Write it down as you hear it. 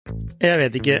Jeg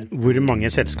vet ikke hvor mange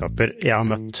selskaper jeg har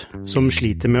møtt som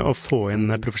sliter med å få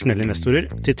inn profesjonelle investorer,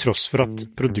 til tross for at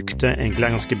produktet egentlig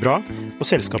er ganske bra, og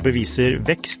selskapet viser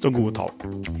vekst og gode tall.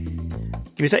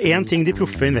 Hvis det er en ting de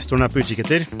proffe investorene er på utkikk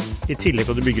etter, i tillegg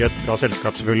til at du bygger et bra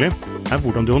selskap selvfølgelig, er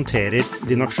hvordan du håndterer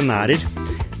dine aksjonærer,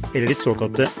 eller ditt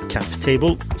såkalte cap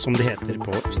table, som det heter på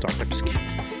startupsk.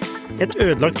 Et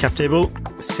ødelagt cap table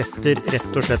setter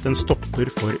rett og slett en stopper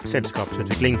for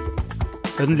selskapsutvikling.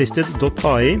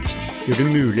 Unlisted.ai gjør det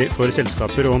mulig for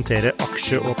selskaper å håndtere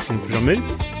aksje- og opsjonsprogrammer,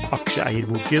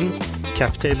 aksjeeierboken,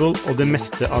 captable og det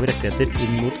meste av rettigheter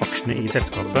inn mot aksjene i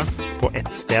selskapet på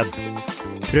ett sted.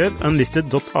 Prøv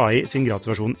Unlisted.ai sin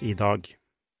gratisversjon i dag.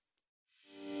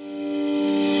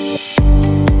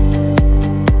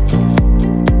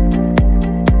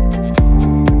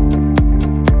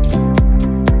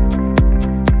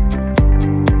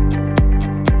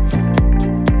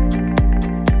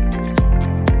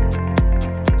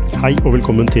 Hei og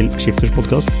velkommen til Skifters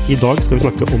podcast. I dag skal vi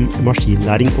snakke om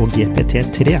maskinlæring og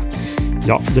GPT-3.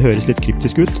 Ja, det høres litt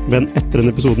kryptisk ut, men etter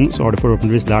denne episoden så har du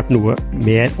forhåpentligvis lært noe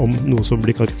mer om noe som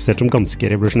blir karakterisert som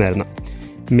ganske revolusjonerende.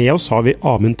 Med oss har vi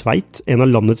Amund Tveit, en av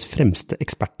landets fremste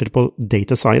eksperter på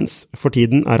data science. For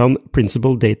tiden er han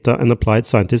Principal Data and Applied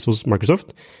Scientist hos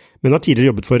Microsoft, men har tidligere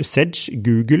jobbet for Sedge,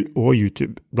 Google og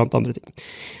YouTube, blant andre ting.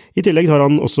 I tillegg har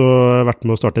han også vært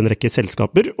med å starte en rekke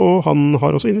selskaper, og han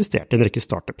har også investert i en rekke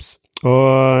startups.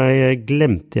 Og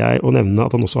glemte jeg å nevne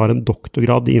at han også har en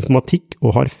doktorgrad i informatikk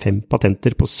og har 5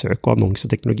 patenter på søk- og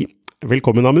annonseteknologi.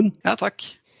 Velkommen, Amund. Ja, takk.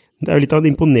 Det er jo litt av en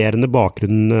imponerende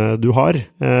bakgrunn du har,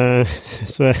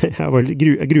 så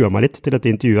jeg gruer meg litt til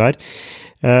dette intervjuet her.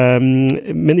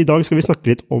 Men i dag skal vi snakke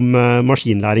litt om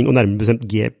maskinlæring og nærmere bestemt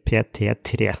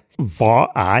GPT-3. Hva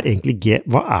er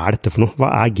dette for noe? Hva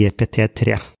er GPT-3?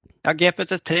 Ja,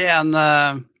 GPT-3 er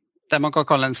det man kan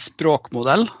kalle en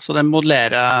språkmodell, så den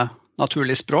modellerer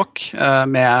naturlig språk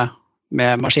med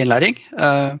maskinlæring.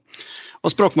 Og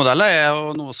språkmodeller er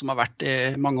jo noe som har vært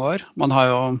i mange år. Man har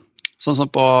jo, sånn som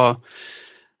på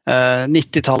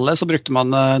 90-tallet så brukte man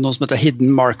noe som heter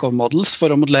Hidden Markov Models for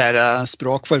å modellere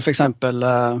språk, for eksempel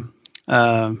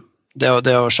det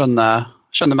å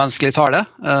skjønne menneskelig tale.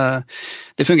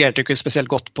 Det fungerte ikke spesielt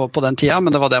godt på den tida,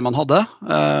 men det var det man hadde.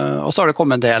 Og så har det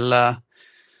kommet en del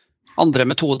andre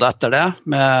metoder etter det.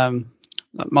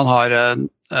 Man har,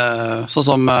 sånn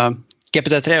som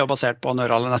GPT-3 er jo basert på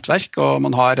neurale nettverk, og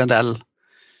man har en del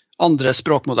andre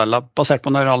språkmodeller basert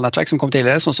på neurale nettverk som kom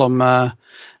tidligere, sånn som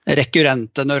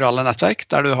rekurrente neurale nettverk,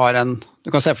 der du kan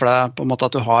se for deg på en måte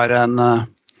at du har en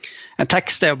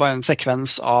tekst, det er jo bare en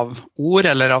sekvens av ord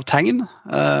eller av tegn,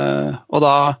 og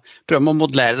da prøver man å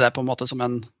modellere det på en måte som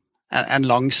en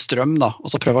lang strøm, da,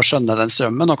 og så prøve å skjønne den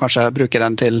strømmen, og kanskje bruke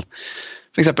den til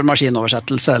for eksempel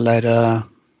maskinoversettelse eller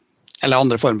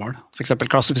andre formål, for eksempel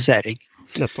klassifisering.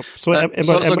 Nettopp.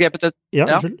 GPT... Jeg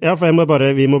tror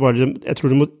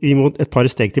vi må et par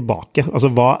steg tilbake.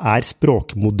 Altså, hva er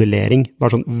språkmodellering?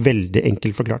 Bare sånn veldig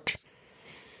enkelt forklart.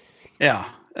 Ja,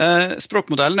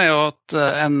 språkmodellen er jo at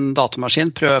en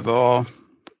datamaskin prøver å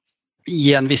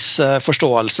gi en viss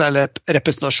forståelse eller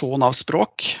representasjon av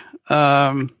språk.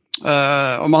 Og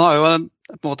man har jo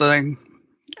på en måte det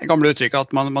gamle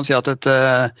uttrykket at man sier at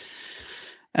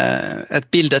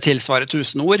et bilde tilsvarer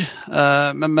 1000 ord,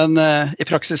 men i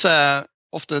praksis er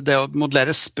ofte det å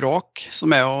modellere språk,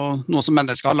 som er jo noe som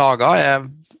mennesker har laget, er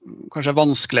kanskje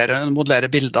vanskeligere enn å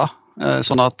modellere bilder,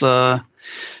 sånn at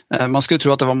man skulle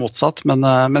tro at det var motsatt, men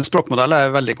språkmodeller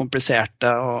er veldig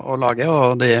kompliserte å lage,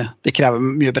 og de krever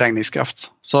mye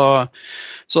beregningskraft. Så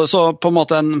på en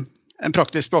måte en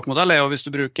praktisk språkmodell er jo hvis du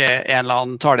bruker en eller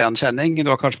annen talegjenkjenning, du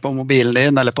har kanskje på mobilen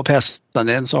din eller på PC-en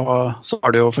din, så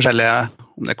har du jo forskjellige,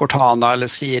 om det er Cortana eller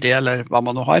Siri eller hva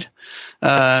man nå har.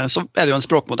 Så er det jo en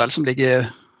språkmodell som ligger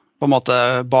på en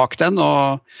måte bak den,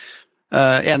 og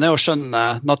en er å skjønne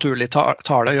naturlig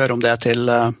tale, gjøre om det til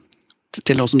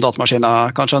noe som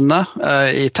datamaskiner kan skjønne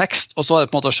i tekst, og så er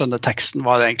det på en måte å skjønne teksten,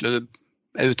 hva det egentlig du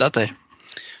er ute etter.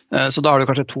 Så da har du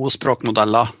kanskje 2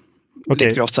 språkmodeller,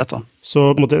 litt grovt sett da. Så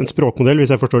på en måte en språkmodell,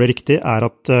 hvis jeg forstår det riktig, er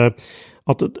at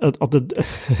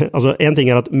altså en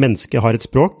ting er at mennesket har et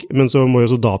språk, men så må jo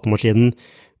også datamaskinen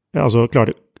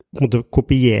klare på en måte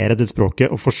kopiere det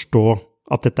språket og forstå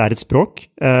at dette er et språk,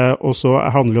 og så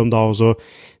handler det om da også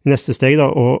neste steg da,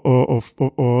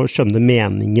 å skjønne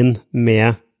meningen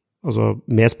med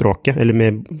språket, eller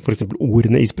med for eksempel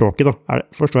ordene i språket da.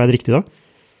 Forstår jeg det riktig da?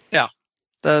 Ja,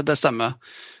 det stemmer.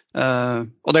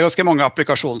 Og det er ganske mange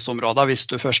applikasjonsområder hvis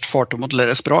du først får til å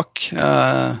modellere språk,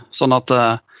 sånn at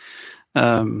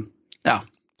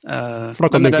For da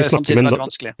kan du ikke snakke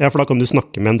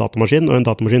med en datamaskin, og en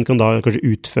datamaskin kan da kanskje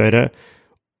utføre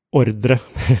ordre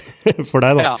for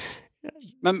deg da. Ja.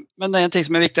 Men det er en ting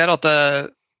som er viktig at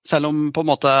selv om på en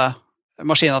måte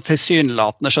maskinen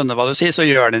tilsynelatende skjønner hva du sier, så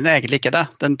gjør den egentlig ikke det.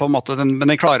 Men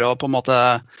den klarer å på en måte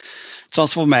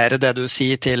transformere det du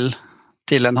sier til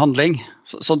en handling.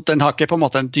 Så den har ikke på en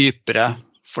måte en dypere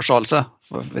forståelse,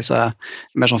 hvis jeg er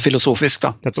mer sånn filosofisk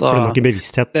da. Så det er nok en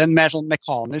bevissthet. Det er en mer sånn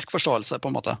mekanisk forståelse på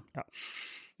en måte. Ja.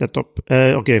 Nettopp.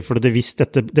 Ok, for hvis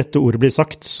dette ordet blir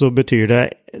sagt, så betyr det,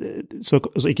 så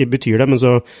ikke betyr det, men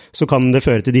så kan det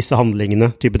føre til disse handlingene,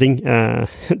 type ting.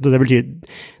 Det betyr,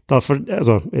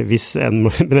 hvis en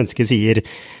menneske sier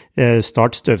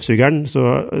start støvsugeren,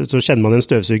 så kjenner man en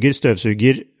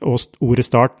støvsuger, og ordet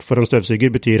start for en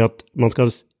støvsuger betyr at man skal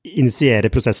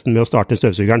initiere prosessen med å starte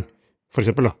støvsugeren, for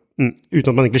eksempel da. Uten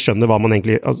at man egentlig skjønner hva man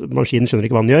egentlig, maskinen skjønner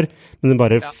ikke hva den gjør, men den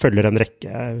bare følger en rekke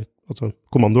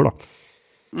kommandoer da.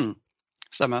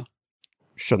 Stemmer.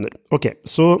 Skjønner. Ok,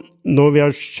 så når vi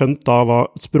har skjønt da hva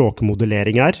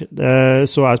språkmodellering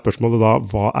så er spørsmålet da,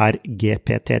 hva er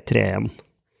GPT-3 igjen?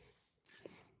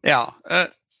 Ja,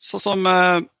 så som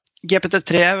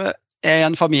GPT-3 er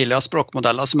en familie av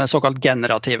språkmodeller som er såkalt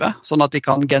generative, sånn at de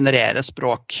kan generere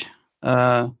språk.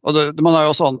 Og man har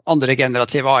jo også andre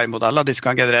generative AI-modeller, de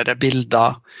kan generere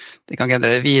bilder, de kan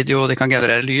generere video, de kan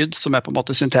generere lyd, som er på en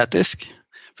måte syntetisk.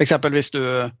 For eksempel hvis du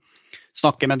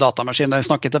snakker med en datamaskin, og den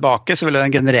snakker tilbake, så vil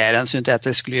den generere en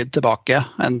syntetisk lyd tilbake,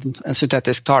 en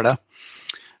syntetisk tale.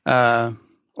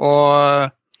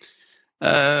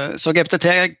 Så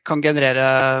GPT-3 kan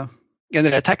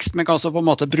generere tekst, men kan også på en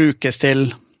måte brukes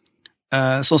til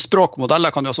som språkmodell.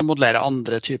 Da kan du også modellere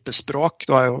andre typer språk.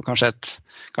 Du har jo kanskje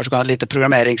du kan ha et lite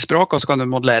programmeringsspråk, og så kan du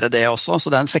modellere det også. Så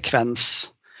det er en sekvens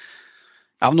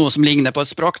av noe som ligner på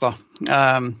et språk da.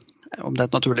 Om det er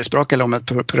et naturlig språk, eller om et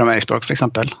programmeringsspråk for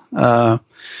eksempel.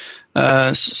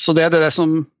 Så det er det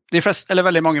som de fleste, eller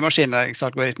veldig mange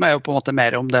maskinlæringsalgoritmer er jo på en måte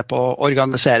mer om det på å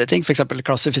organisere ting, for eksempel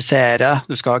klassifisere,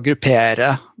 du skal gruppere,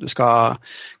 du skal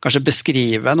kanskje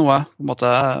beskrive noe på en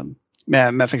måte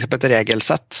med for eksempel et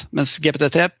regelsett, mens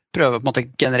GPT-3 prøver på en måte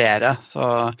å generere. Så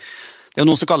det er jo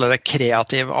noen som kaller det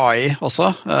kreativ AI også.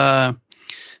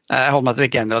 Jeg holder meg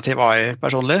til generativ AI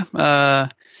personlig,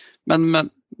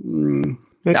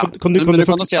 kan du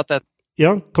si at det...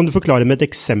 Ja, kan du forklare med et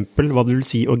eksempel hva du vil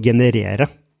si å generere?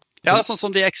 Ja, sånn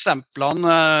som de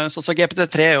eksemplene, så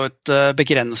GPT-3 er jo et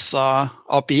begrenset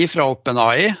API fra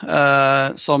OpenAI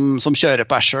som kjører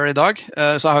på Azure i dag,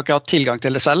 så jeg har ikke hatt tilgang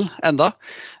til det selv enda.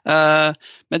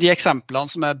 Men de eksemplene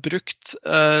som er brukt,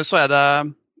 så er det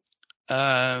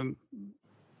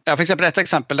for eksempel et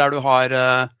eksempel der du har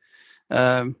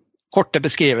korte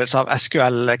beskrivelser av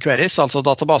SQL-queries, altså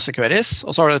database-queries,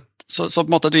 og så har du så på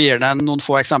en måte du gir den noen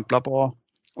få eksempler på,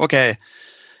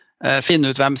 finne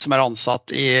ut hvem som er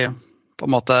ansatt i på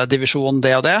en måte divisjon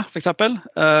det og det, for eksempel.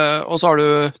 Og så har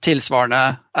du tilsvarende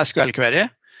SQL-query,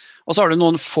 og så har du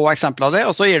noen få eksempler av det,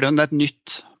 og så gir du den et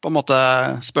nytt på en måte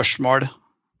spørsmål.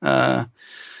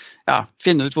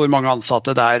 Finne ut hvor mange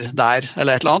ansatte der,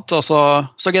 eller et eller annet, og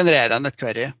så genererer den et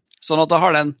query. Sånn at da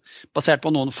har den, basert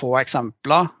på noen få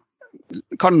eksempler,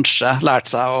 kanskje lært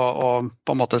seg å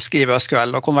på en måte skrive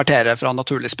SQL og konvertere fra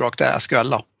naturlig språk til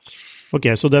SQL da. Ok,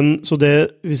 så det,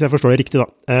 hvis jeg forstår det riktig da,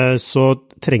 så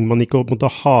trenger man ikke å på en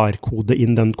måte hardkode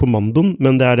inn den kommandoen,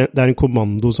 men det er en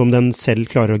kommando som den selv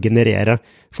klarer å generere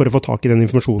for å få tak i den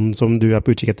informasjonen som du er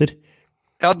på utkikk etter?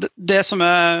 Ja, det som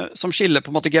skiller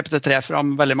på en måte GPT-3 fra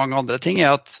veldig mange andre ting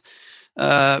er at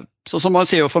så som man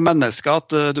sier jo for mennesker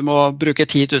at du må bruke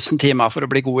 10 000 timer for å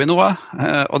bli god i noe,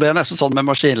 og det er nesten sånn med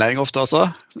maskinlæring ofte også,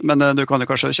 men du kan jo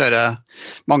kanskje kjøre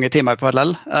mange timer i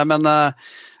parallell. Men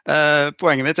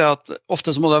poenget mitt er at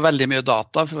ofte så må du ha veldig mye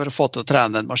data for å få til å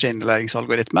trene en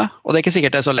maskinlæringsalgoritme, og det er ikke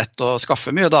sikkert det er så lett å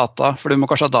skaffe mye data, for du må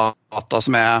kanskje ha data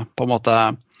som er på en måte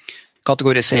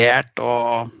kategorisert,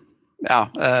 og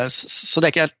så det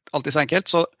er ikke alltid så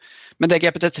enkelt, men det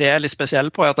GPT-3 er litt spesiell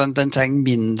på er at den trenger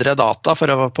mindre data for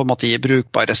å på en måte gi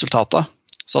brukbare resultater.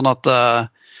 Sånn at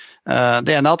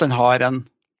det ene er at den har en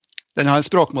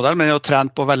språkmodell, men den er jo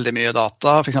trent på veldig mye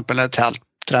data. For eksempel den er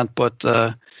trent på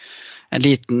en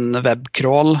liten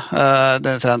webcrawl,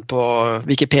 den er trent på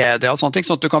Wikipedia og sånne ting,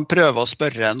 sånn at du kan prøve å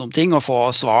spørre den om ting og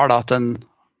få svar da,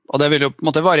 og det vil jo på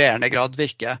en måte varierende grad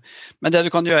virke. Men det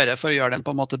du kan gjøre for å gjøre den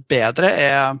på en måte bedre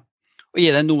er å gi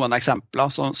deg noen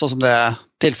eksempler, sånn som det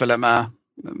tilfellet med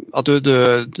at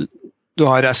du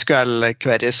har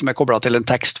SQL-queries som er koblet til en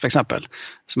tekst, for eksempel,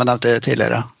 som jeg nevnte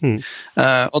tidligere.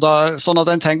 Og da, sånn at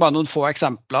den trenger bare noen få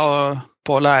eksempler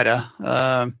på å lære.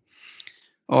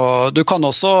 Og du kan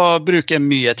også bruke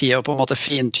mye tid og på en måte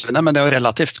fintune, men det er jo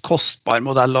relativt kostbar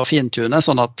modell å fintune,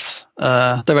 sånn at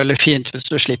det er veldig fint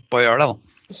hvis du slipper å gjøre det da.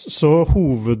 Så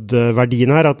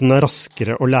hovedverdien her er at den er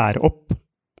raskere å lære opp?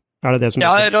 Er det det som...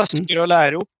 Ja, raskere å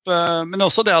lære opp, men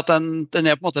også det at den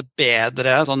er på en måte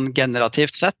bedre sånn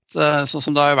generativt sett, sånn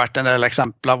som det har vært en del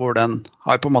eksempler hvor den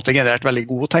har på en måte generert veldig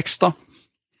god tekst da.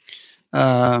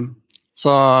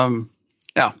 Så,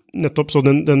 ja. Nettopp, så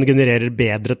den genererer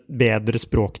bedre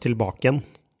språk tilbake igjen?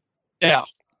 Ja,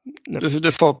 du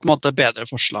får på en måte bedre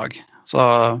forslag, så...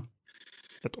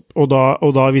 Og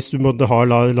da hvis du måtte ha,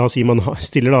 la oss si man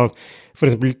stiller da for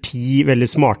eksempel 10 veldig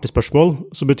smarte spørsmål,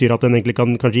 så betyr at den egentlig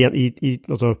kan kanskje,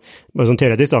 altså, bare sånn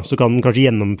teoretisk da, så kan den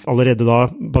kanskje allerede da,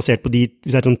 basert på hvis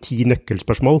det er sånn 10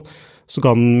 nøkkelspørsmål, så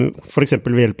kan den for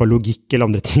eksempel ved hjelp av logikk eller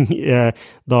andre ting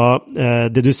da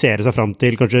dedusere seg frem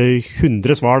til kanskje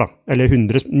 100 svar da, eller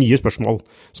 100 nye spørsmål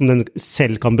som den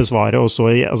selv kan besvare, og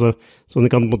så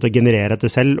den kan på en måte generere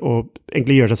etter selv og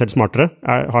egentlig gjøre seg selv smartere.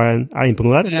 Er jeg inne på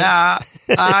noe der? Ja,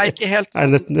 nei, ikke helt.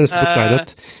 Nesten på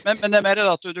Skynet. Men det er mer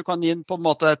at du kan gi på en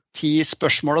måte 10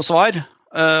 spørsmål og svar,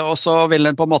 og så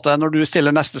vil den på en måte, når du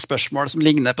stiller neste spørsmål som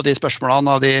ligner på de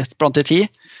spørsmålene blant de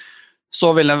 10,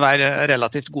 så vil den være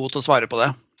relativt god til å svare på det.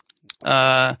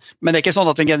 Men det er ikke sånn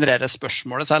at den genererer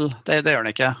spørsmålet selv, det gjør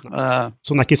den ikke.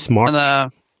 Så den er ikke smart? Den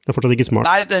er fortsatt ikke smart?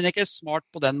 Nei, den er ikke smart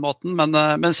på den måten,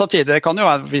 men samtidig kan det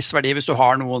jo være en viss verdi hvis du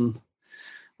har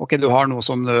du har noe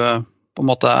som du på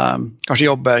en måte kanskje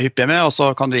jobber hyppig med, og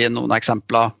så kan du gi noen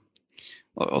eksempler,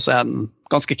 og så er den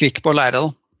ganske kvikk på å lære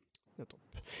da.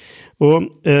 Og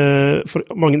det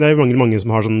er jo mange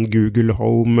som har sånn Google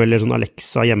Home eller sånn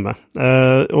Alexa hjemme.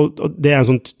 Og det er en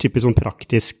sånn typisk sånn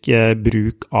praktisk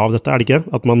bruk av dette, er det ikke?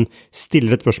 At man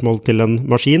stiller et spørsmål til en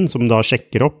maskin som da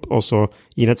sjekker opp, og så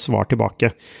gir et svar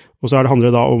tilbake. Og så handler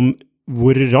det da om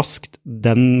hvor raskt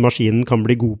den maskinen kan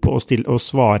bli god på å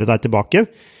svare deg tilbake.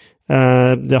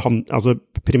 Det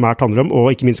primært handler om, og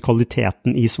ikke minst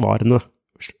kvaliteten i svarene,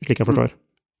 slik jeg forstår.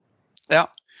 Ja,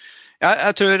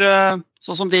 jeg tror...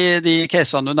 Sånn som de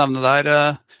casene du nevner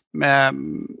der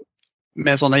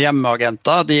med sånne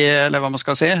hjemmeagenter, eller hva man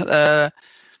skal si.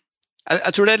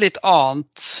 Jeg tror det er litt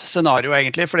annet scenario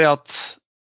egentlig, fordi at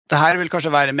det her vil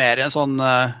kanskje være mer en sånn,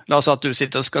 la oss si at du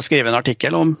sitter og skal skrive en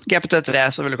artikkel om GPT-3,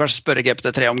 så vil du kanskje spørre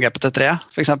GPT-3 om GPT-3,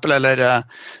 for eksempel, eller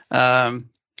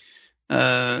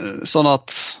sånn at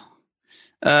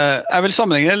jeg vil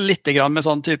sammenligne litt med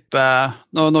sånn type,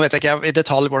 nå vet jeg ikke i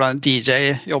detalj hvordan en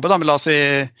DJ jobber da, men la oss si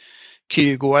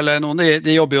Kygo eller noen,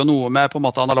 de jobber jo noe med på en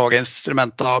måte analoge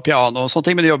instrumenter og piano og sånne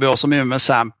ting, men de jobber jo også mye med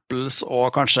samples,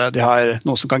 og kanskje de har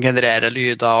noe som kan generere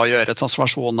lyder og gjøre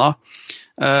transformasjoner.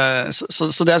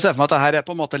 Så det jeg ser for meg at det her er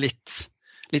på en måte litt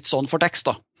sånn for tekst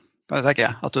da, kan jeg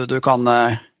tenke, at du kan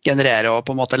generere og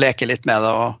på en måte leke litt med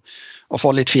det og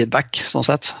få litt feedback, sånn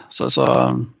sett.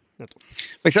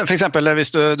 For eksempel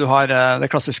hvis du har det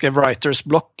klassiske writer's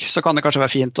block, så kan det kanskje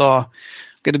være fint å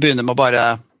begynne med å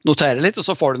bare notere litt, og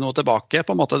så får du noe tilbake,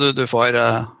 på en måte du får,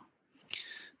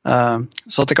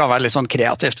 så at det kan være litt sånn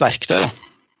kreativt verktøy. Da.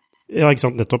 Ja, ikke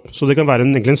sant, nettopp. Så det kan være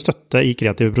egentlig en støtte i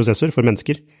kreative prosesser for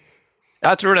mennesker?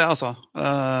 Jeg tror det, altså.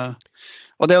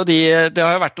 Og det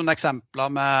har jo vært noen eksempler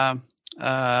med,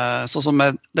 sånn som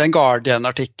med den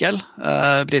Guardian-artikkel,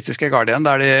 britiske Guardian,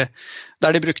 der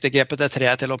de brukte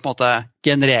GPT-3 til å på en måte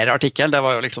generere artikkel. Det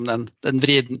var jo liksom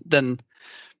den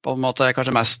på en måte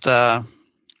kanskje mest...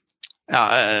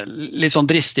 litt sånn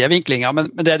dristige vinklinger, men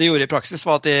det de gjorde i praksis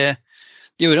var at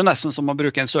de gjorde nesten som å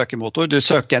bruke en søkemotor. Du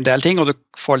søker en del ting, og du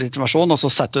får litt informasjon, og så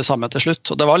setter du sammen til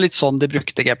slutt. Og det var litt sånn de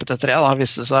brukte GPT-3, da,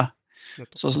 viste det seg.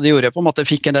 Så de gjorde på en måte,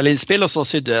 fikk en del innspill, og så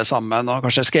sydde det sammen, og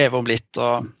kanskje skrev om litt.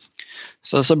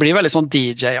 Så det blir veldig sånn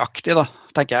DJ-aktig, da,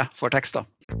 tenker jeg, for tekst da.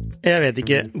 Jeg vet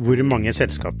ikke hvor mange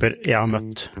selskaper jeg har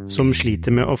møtt som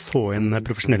sliter med å få inn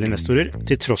profesjonelle investorer,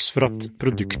 til tross for at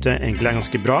produktet egentlig er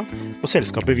ganske bra, og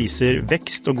selskapet viser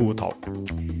vekst og gode tall.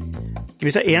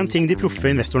 Hvis det er en ting de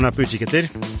proffe investorene er på utkikk etter,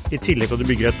 i tillegg til at du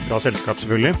bygger et bra selskap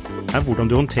selvfølgelig, er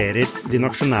hvordan du håndterer dine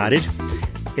aksjonærer,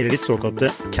 eller ditt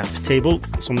såkalte cap table,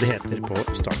 som det heter på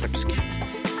startupsk.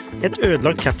 Et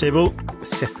ødelagt cap table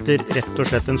setter rett og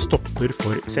slett en stopper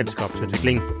for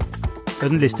selskapsutvikling.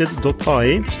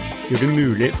 Unlisted.ai gjør det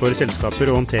mulig for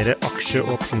selskaper å håndtere aksje-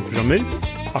 og opsjonsprogrammer,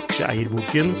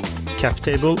 aksjeeierboken,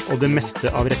 captable og det meste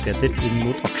av rettigheter inn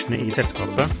mot aksjene i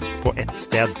selskapet på ett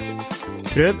sted.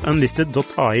 Prøv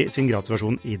Unlisted.ai sin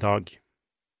gratisversjon i dag.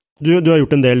 Du har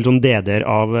gjort en del sånn DD-er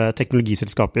av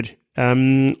teknologiselskaper,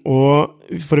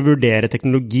 og for å vurdere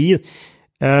teknologi,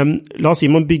 la oss si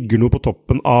man bygger noe på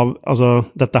toppen av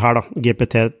dette her da,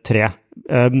 GPT-3.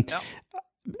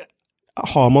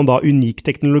 Har man da unik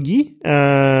teknologi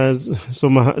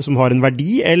som har en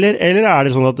verdi, eller er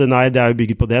det sånn at nei, det er jo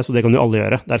bygget på det, så det kan jo alle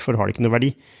gjøre, derfor har det ikke noe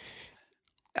verdi?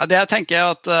 Ja, det jeg tenker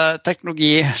er at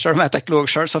teknologi, selv om jeg er teknolog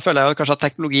selv, så føler jeg jo kanskje at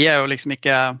teknologi er jo liksom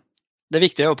ikke, det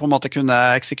viktige er jo på en måte kunne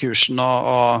execution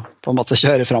og på en måte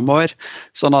kjøre fremover,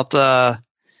 sånn at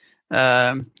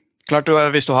klart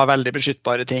hvis du har veldig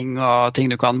beskyttbare ting og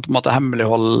ting du kan på en måte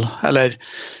hemmeligholde, eller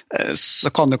så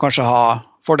kan du kanskje ha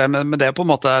fordel, men det er på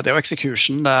en måte, det er jo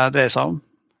execution det dreier seg om.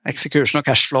 Execution og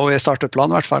cashflow i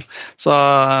startup-plan i hvert fall. Så,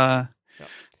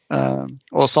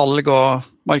 og salg og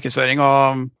markedsføring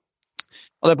og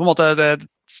det er på en måte,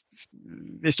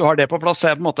 hvis du har det på plass, så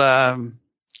er på en måte,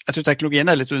 jeg tror teknologien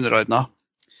er litt underordnet.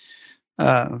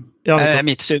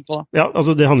 Mitt syn på det. Ja,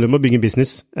 altså det handler om å bygge en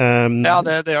business. Ja,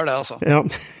 det gjør det altså. Ja,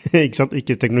 ikke sant,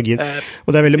 ikke teknologien.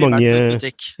 Og det er veldig mange,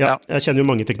 jeg kjenner jo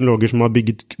mange teknologer som har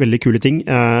bygget veldig kule ting,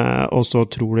 og så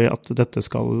tror de at dette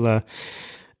skal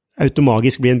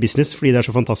automagisk bli en business, fordi det er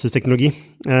så fantastisk teknologi.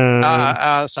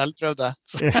 Jeg selv prøvde det.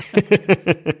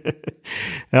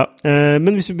 Ja,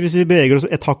 men hvis vi beveger oss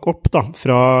et hakk opp da,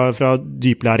 fra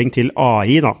dyplæring til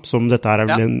AI, da, som dette er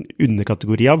vel en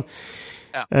underkategori av,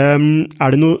 er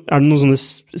det noen sånne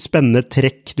spennende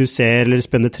trekk du ser, eller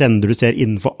spennende trender du ser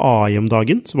innenfor AI om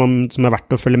dagen, som er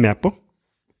verdt å følge med på?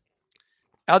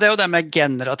 Ja, det er jo det med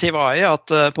generativ AI, at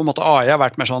på en måte AI har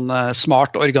vært mer sånn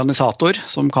smart organisator,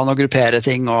 som kan gruppere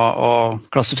ting og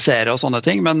klassifisere og sånne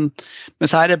ting,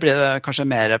 mens her blir det kanskje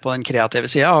mer på den kreative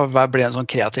siden, og blir en sånn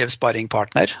kreativ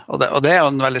sparringpartner, og det er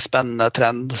jo en veldig spennende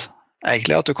trend,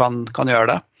 egentlig, at du kan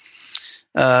gjøre det.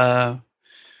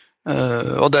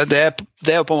 Og det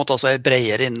er jo på en måte også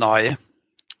bredere innen AI,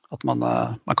 at man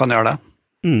kan gjøre det.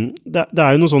 Det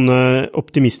er jo noen sånne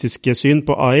optimistiske syn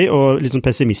på AI og litt sånn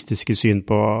pessimistiske syn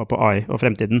på AI og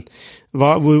fremtiden.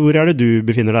 Hvor er det du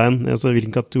befinner deg igjen? Altså,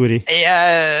 hvilken kategori?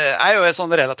 Jeg er jo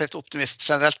sånn relativt optimist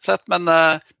generelt sett, men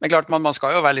klart man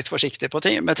skal jo være litt forsiktig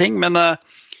med ting, men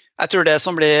jeg tror det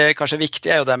som blir kanskje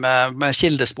viktig er jo det med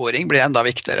kildesporing blir enda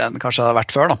viktigere enn kanskje det har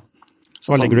vært før da.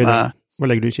 Hva legger du i det? Hva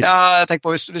legger du i kilde? Ja, jeg tenker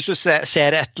på hvis du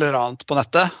ser et eller annet på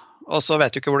nettet, og så vet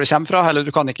du ikke hvor det kommer fra, eller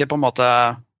du kan ikke på en måte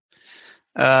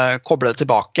koble det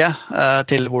tilbake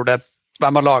til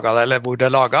hvem har laget det, eller hvor det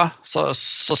er laget, så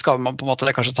skal man på en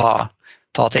måte kanskje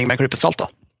ta ting med klippet salt da.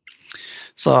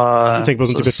 Så, du tenker på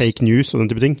sånn type fake news og den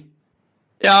type ting?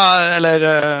 Ja, eller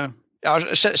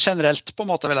generelt på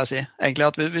en måte vil jeg si, egentlig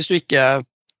at hvis du ikke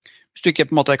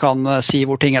på en måte kan si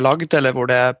hvor ting er lagd, eller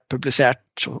hvor det er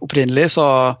publisert opprinnelig,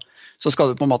 så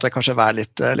skal du på en måte kanskje være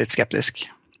litt skeptisk,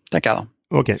 tenker jeg da.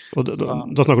 Ok, og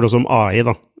da snakker du også om AI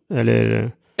da,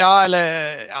 eller... Ja,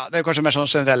 det er kanskje mer sånn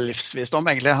generell livsvisdom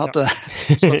egentlig, at du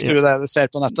skal ikke tro det du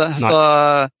ser på nettet. Så,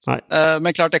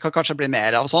 men klart det kan kanskje bli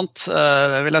mer av sånt,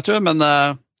 vil jeg tro, men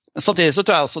samtidig så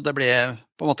tror jeg også det blir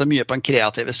på en måte mye på en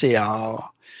kreative side, og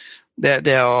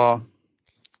det å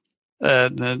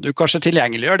du kanskje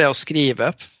tilgjengeliggjør det å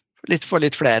skrive for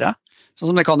litt flere,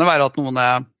 sånn som det kan jo være at noen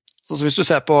sånn som hvis du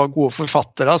ser på gode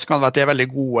forfattere, så kan det være at de er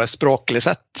veldig gode språklig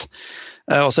sett,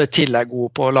 og så i tillegg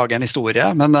god på å lage en historie,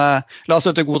 men la oss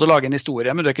si at du er god til å lage en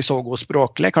historie, men du er ikke så god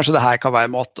språklig, kanskje det her kan være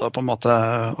en måte på en måte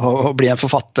å bli en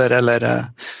forfatter, eller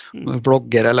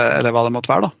blogger, eller hva det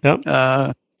måtte være da. Ja.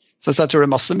 Så jeg tror det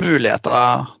er masse muligheter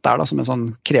der da, som en sånn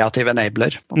kreativ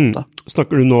enabler på en måte.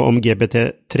 Snakker du nå om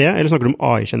GPT-3, eller snakker du om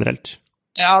AI generelt?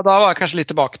 Ja, da var jeg kanskje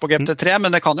litt tilbake på GPT-3,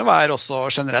 men det kan jo være også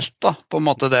generelt da, på en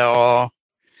måte det å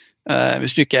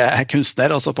hvis du ikke er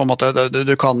kunstner, altså på en måte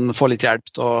du kan få litt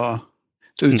hjelp til å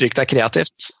uttrykke deg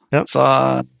kreativt. Ja. Så...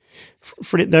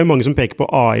 Fordi det er jo mange som peker på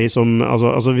AI som,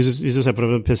 altså hvis du ser på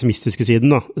den pessimistiske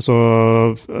siden da, så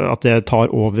at det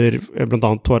blant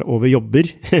annet tar over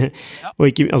jobber, og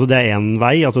ikke, altså det er en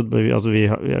vei, altså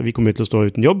vi kommer til å stå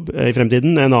uten jobb i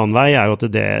fremtiden, en annen vei er jo at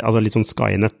det altså litt sånn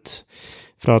Skynet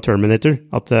fra Terminator,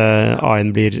 at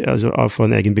AI-en får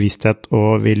en egen bevissthet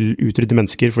og vil utrydde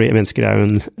mennesker, fordi mennesker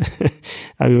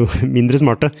er jo mindre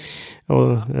smarte.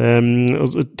 Og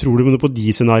tror du på de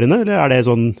scenariene, eller er det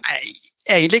sånn... Nei,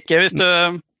 egentlig ikke.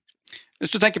 Hvis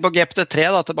du tenker på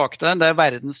GPT-3 da, tilbake til den, det er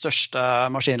verdens største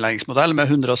maskinlæringsmodell med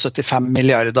 175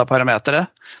 milliarder parametere.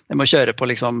 Det må kjøre på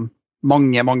liksom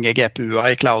mange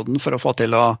GPU-er i clouden for å få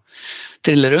til å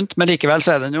trille rundt, men likevel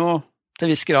så er den jo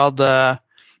til viss grad...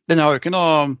 Den har ikke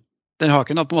noe på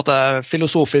en måte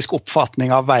filosofisk oppfatning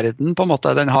av verden, på en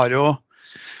måte.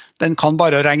 Den kan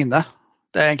bare regne.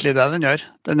 Det er egentlig det den gjør.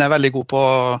 Den er veldig god på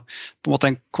en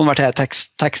måte konvertere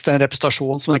tekst til en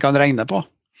representasjon som den kan regne på.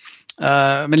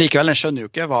 Men likevel, den skjønner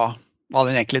jo ikke hva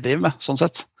den egentlig driver med, sånn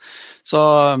sett. Så,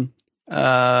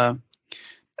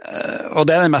 og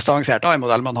det er den mest avanserte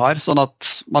AI-modellen man har, sånn at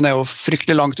man er jo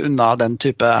fryktelig langt unna den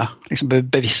type liksom,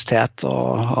 bevissthet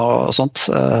og sånt.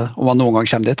 Om man noen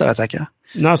gang kommer dit, det vet jeg ikke.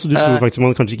 Nei, så du tror faktisk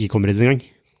man kanskje ikke kommer dit en gang?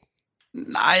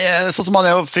 Nei, sånn som man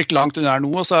jo fryktelig langt under her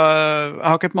nå, så jeg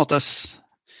har ikke på en måte...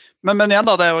 Men igjen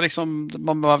da, det jo liksom,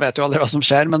 man vet jo aldri hva som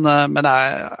skjer, men jeg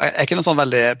er ikke noen sånn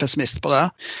veldig pessimist på det.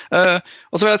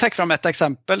 Og så vil jeg trekke frem et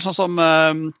eksempel, sånn som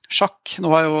sjakk.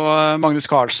 Nå har jo Magnus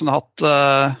Carlsen hatt,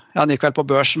 han gikk vel på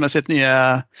børs med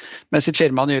sitt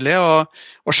firma nylig,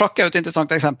 og sjakk jo et interessant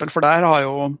eksempel, for der har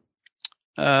jo,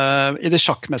 i de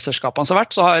sjakkmesterskapene som har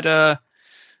vært, så har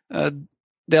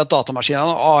det at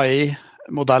datamaskinene og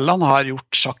AI-modellene har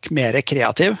gjort sjakk mer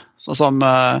kreativ. Sånn som,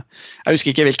 jeg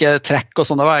husker ikke hvilke trekk og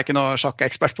sånn, det var jeg ikke noe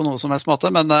sjakkekspert på noe som helst måte,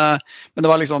 men det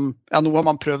var liksom, ja, nå har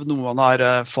man prøvd noe man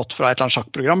har fått fra et eller annet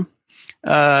sjakkprogram,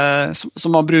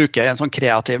 som man bruker i en sånn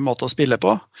kreativ måte å spille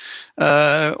på.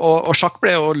 Og sjakk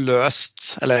ble jo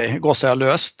løst, eller gåsøya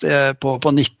løst på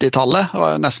 90-tallet, det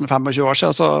var nesten 25 år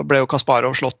siden, så ble jo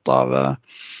Kasparov slått av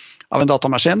en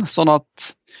datamaskin, sånn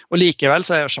at, og likevel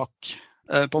så jo sjakk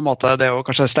på en måte, det jo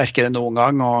kanskje sterkere enn noen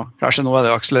gang, og kanskje nå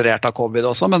det jo akselerert av COVID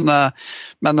også, men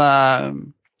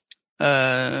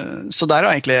så der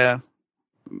egentlig,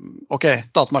 ok,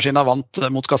 datamaskinen vant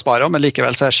mot Kasparov, men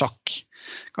likevel så sjakk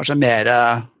kanskje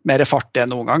mer fart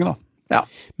enn noen gang da. Ja.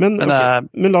 Men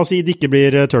la oss si det ikke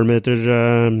blir Terminator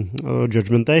og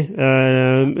Judgment Day,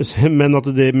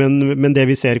 men det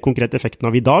vi ser konkret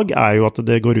effekten av i dag jo at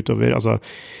det går utover altså,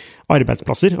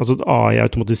 arbeidsplasser, altså at AI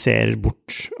automatiserer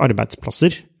bort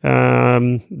arbeidsplasser.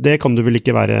 Det kan du vel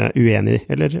ikke være uenig i,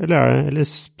 eller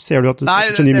ser du at det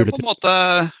så nye muligheter? På en måte,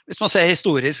 hvis man ser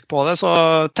historisk på det, så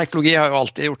teknologi har jo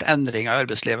alltid gjort endringer i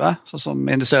arbeidslivet, sånn som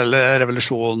industriell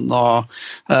revolusjon,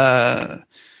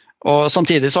 og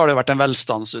samtidig så har det vært en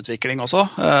velstandsutvikling også,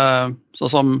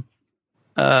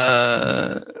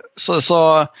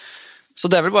 så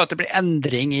det vel bare at det blir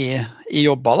endring i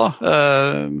jobber da,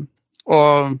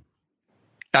 og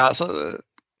ja, så,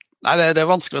 nei, det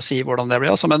vanskelig å si hvordan det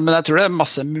blir, altså, men jeg tror det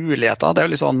masse muligheter, det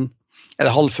jo litt sånn,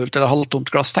 det halvfullt eller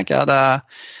halvtomt glass, tenker jeg,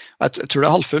 jeg tror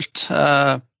det halvfullt,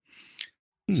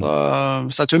 så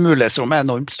jeg tror mulighetsrommet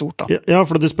enormt stort da. Ja,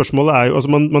 for det spørsmålet jo,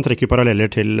 altså man trekker jo paralleller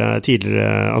til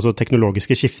tidligere, altså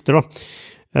teknologiske skifter da,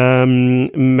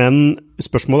 men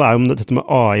spørsmålet jo om dette med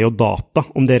AI og data,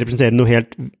 om det representerer noe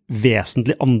helt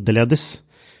vesentlig annerledes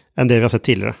enn det vi har sett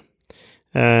tidligere.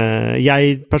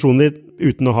 Jeg personlig,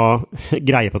 uten å ha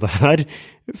greie på det her,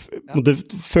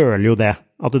 føler jo det,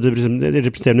 at det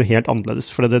representerer noe helt annerledes,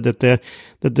 for det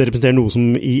representerer noe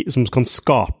som kan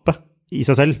skape i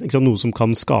seg selv, ikke sant? Noe som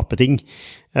kan skape ting.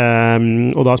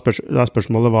 Og da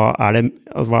spørsmålet,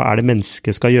 hva det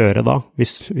mennesket skal gjøre da,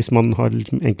 hvis man har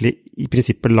liksom egentlig i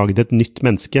prinsippet laget et nytt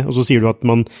menneske, og så sier du at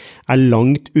man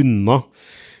langt unna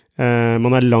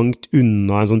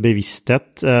en sånn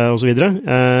bevissthet og så videre,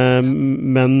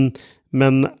 men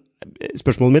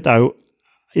spørsmålet mitt jo,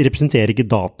 representerer ikke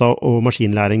data og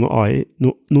maskinlæring og AI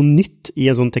noe nytt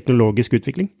i en sånn teknologisk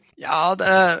utvikling? Ja,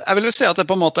 jeg vil jo si at det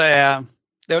på en måte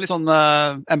det jo litt sånn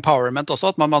empowerment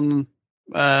også, at man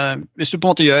hvis du på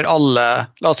en måte gjør alle,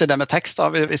 la oss si det med tekst da,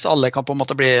 hvis alle kan på en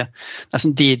måte bli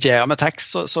nesten DJ-er med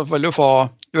tekst, så vil du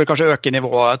vil kanskje øke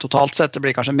nivået totalt sett, det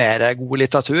blir kanskje mer god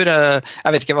litteratur,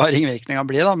 jeg vet ikke hva ringvirkningene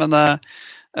blir da, men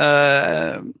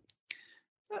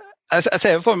jeg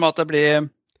ser jo for meg at det blir,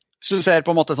 hvis du ser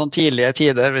på en måte sånn tidlige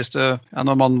tider,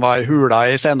 når man var i hula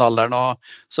i senalderen,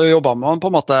 så jobbet man på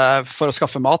en måte for å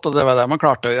skaffe mat, og det var det man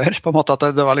klarte å gjøre, på en måte at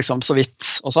det var liksom så vidt,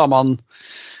 og så har man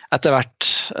etter hvert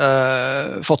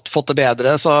fått det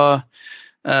bedre, så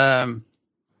kan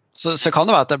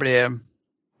det være at det blir,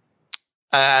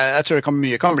 jeg tror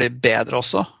mye kan bli bedre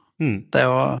også.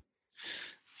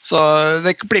 Så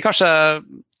det blir kanskje,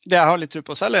 det jeg har litt tro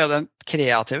på selv, den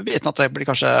kreative biten, at det blir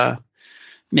kanskje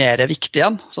mer viktig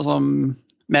igjen, sånn som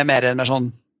mer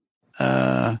sånn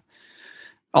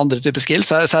andre typer skills.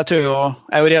 Så jeg tror jo,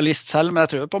 jeg jo realist selv, men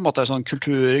jeg tror på en måte sånn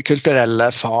kulturelle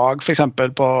fag, for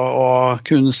eksempel og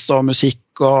kunst og musikk,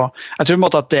 og jeg tror på en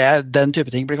måte at den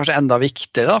type ting blir kanskje enda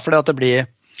viktigere, for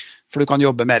du kan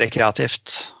jobbe mer kreativt.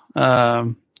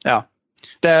 Ja,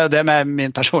 det med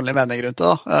min personlige mening rundt det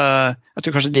da. Jeg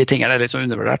tror kanskje de tingene litt så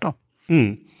undervurdert da.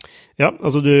 Ja,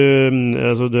 altså du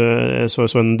så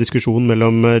en diskusjon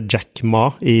mellom Jack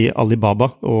Ma i Alibaba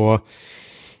og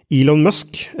Elon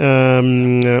Musk,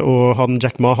 og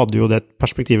Jack Ma hadde jo det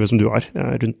perspektivet som du har,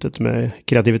 rundt dette med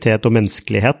kreativitet og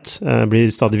menneskelighet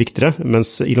blir stadig viktigere,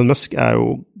 mens Elon Musk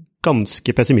jo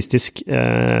ganske pessimistisk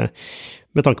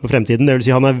med tanke på fremtiden. Det vil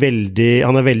si,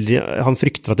 han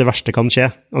frykter at det verste kan skje.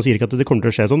 Han sier ikke at det kommer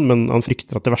til å skje sånn, men han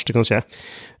frykter at det verste kan skje.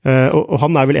 Og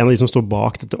han vel en av de som står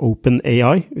bak dette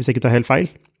OpenAI, hvis jeg ikke tar helt feil.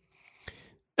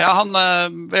 Ja, i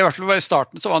hvert fall i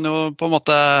starten så var han jo på en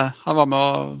måte, han var med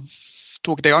og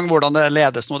tok det i gang. Hvordan det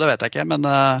ledes nå, det vet jeg ikke, men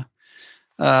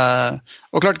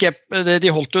Og klart,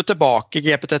 de holdt jo tilbake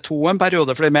GPT-2 en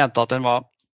periode, for de mente at den var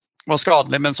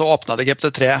skadelig, men så åpnet de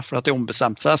GPT-3 for at de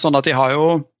ombestemte seg, sånn at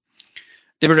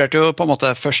de vurderte jo på en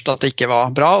måte først at det ikke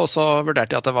var bra, og så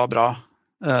vurderte de at det var bra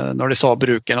når de så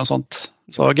bruken og sånt.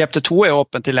 Så GPT-2 er jo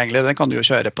åpent tilgjengelig, den kan du jo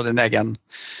kjøre på din egen,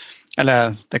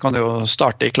 eller det kan du jo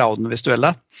starte i clouden hvis du vil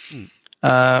det.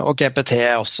 Og GPT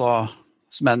er også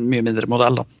som en mye mindre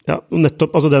modell da. Ja, og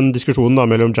nettopp altså den diskusjonen da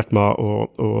mellom Jack Ma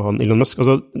og han Elon Musk,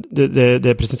 altså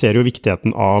det presenterer jo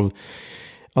viktigheten av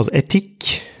altså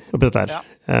etikk oppi dette her. Ja.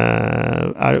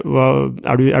 Er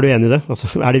du enig i det? Altså,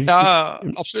 Ja,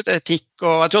 absolutt etikk,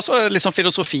 og jeg tror også liksom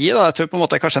filosofi da, jeg tror på en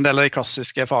måte kanskje en del av de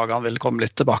klassiske fagene vil komme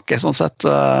litt tilbake, sånn sett.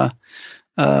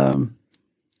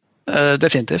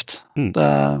 Definitivt.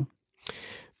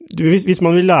 Hvis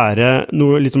man vil lære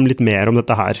noe liksom litt mer om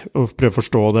dette her, og prøve å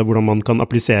forstå det, hvordan man kan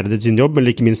applisere det til sin jobb,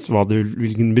 eller ikke minst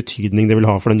hvilken betydning det vil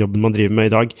ha for den jobben man driver med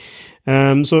i dag,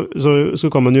 så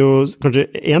kan man jo, kanskje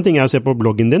en ting er å se på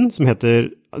bloggen din, som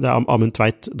heter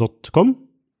amundtveit.com.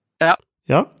 Ja,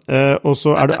 og så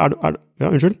ja,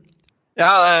 unnskyld?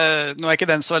 Ja, nå er ikke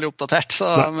den så veldig oppdatert,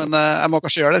 men jeg må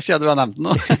kanskje gjøre det, siden du har nevnt den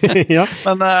nå. Ja.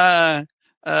 Men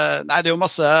nei, det er jo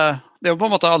masse, det er jo på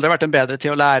en måte aldri vært en bedre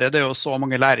til å lære, det er jo så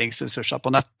mange læringsressurser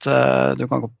på nett, du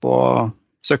kan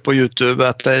søke på YouTube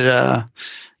etter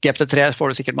GPT-3, får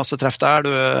du sikkert masse treff der,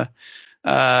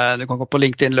 du kan gå på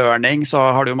LinkedIn Learning, så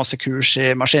har du jo masse kurs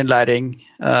i maskinlæring,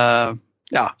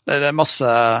 ja, det er masse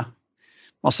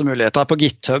muligheter. På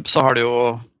GitHub så har du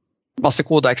jo masse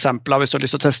kodeeksempler hvis du har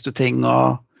lyst til å teste ting,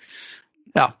 og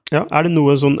ja. Ja, er det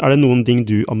noen ting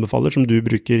du anbefaler som du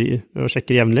bruker og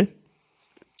sjekker jevnlig?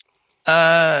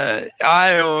 Jeg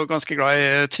er jo ganske glad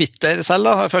i Twitter selv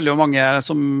da. Jeg følger jo mange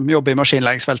som jobber i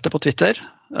maskinlæringsfeltet på Twitter,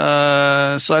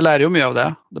 så jeg lærer jo mye av det.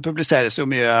 Det publiseres jo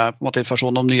mye på en måte,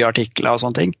 informasjon om nye artikler og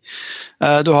sånne ting.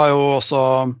 Du har jo også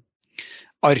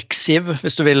Arxiv,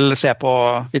 hvis du vil se på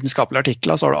vitenskapelige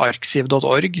artikler, så har du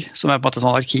arxiv.org, som er på en måte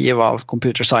sånn arkiv av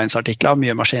computer science-artikler,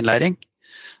 mye maskinlæring.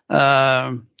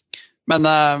 Men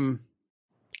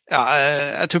ja,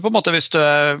 jeg tror på en måte hvis du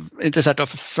er interessert i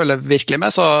å følge virkelig med,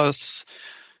 så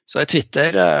er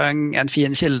Twitter en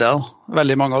fin kilde.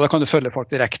 Veldig mange, og da kan du følge folk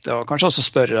direkte, og kanskje også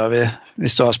spørre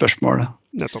hvis du har spørsmål.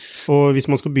 Nettopp. Og hvis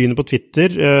man skal begynne på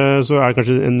Twitter, så er det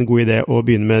kanskje en god idé å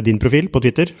begynne med din profil på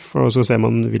Twitter, for så ser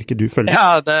man hvilke du følger.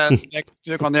 Ja,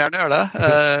 du kan gjerne gjøre det.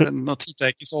 Nå twitter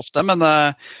jeg ikke så ofte, men det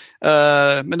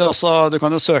er også, du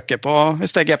kan jo søke på,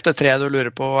 hvis det er GPT-3 du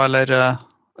lurer på, eller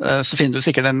så finner du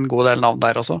sikkert en god del navn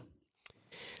der også.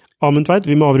 Amund Tveit,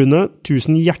 vi må avrunde.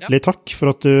 Tusen hjertelig takk for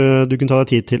at du kunne ta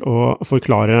deg tid til å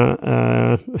forklare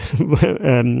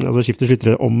altså Skifters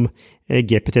lyttere om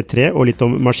GPT-3 og litt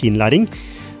om maskinlæring.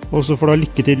 Og så får du ha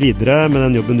lykke til videre med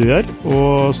den jobben du gjør,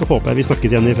 og så håper jeg vi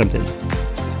snakkes igjen i fremtiden.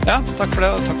 Ja, takk for det,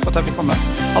 og takk for at jeg fikk komme.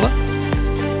 Ha det!